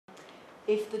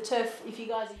if you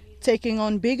guys are Taking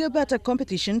on bigger, better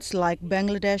competitions like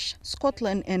Bangladesh,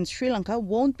 Scotland and Sri Lanka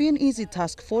won't be an easy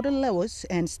task for the Lewas,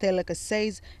 and Sthalekar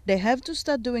says they have to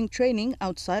start doing training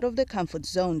outside of their comfort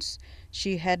zones.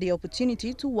 She had the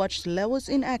opportunity to watch the Lewas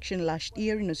in action last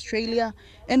year in Australia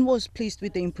and was pleased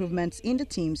with the improvements in the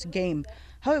team's game.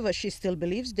 However, she still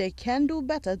believes they can do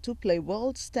better to play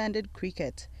world standard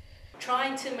cricket.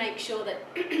 trying to make sure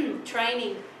that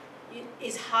training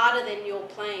is harder than you're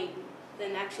playing,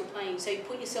 than actual playing. So you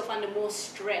put yourself under more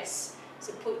stress.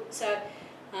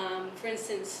 For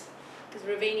instance, because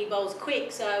Ravini bowls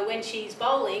quick, so when she's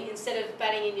bowling, instead of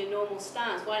batting in your normal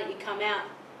stance, why don't you come out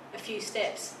a few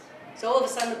steps? So all of a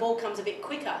sudden the ball comes a bit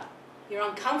quicker. You're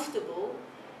uncomfortable,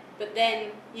 but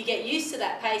then you get used to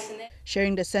that pace and then...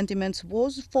 Sharing the sentiments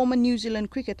was former New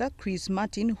Zealand cricketer Chris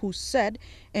Martin, who said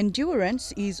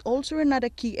endurance is also another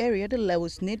key area the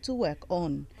Lewas need to work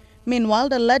on. Meanwhile,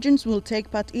 the Legends will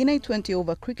take part in a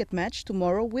 20-over cricket match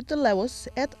tomorrow with the Lewas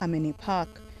at Amini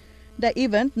Park. The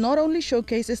event not only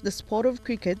showcases the sport of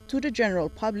cricket to the general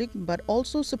public but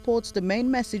also supports the main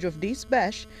message of this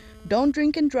bash, don't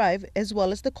drink and drive, as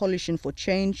well as the coalition for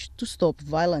change to stop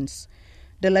violence.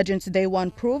 The Legends Day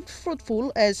 1 proved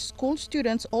fruitful as school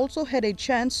students also had a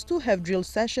chance to have drill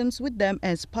sessions with them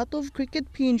as part of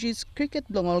Cricket PNG's Cricket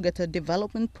Blongolgata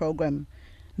development program.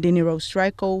 Diniro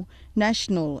Straiko,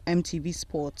 National EMTV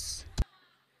Sports.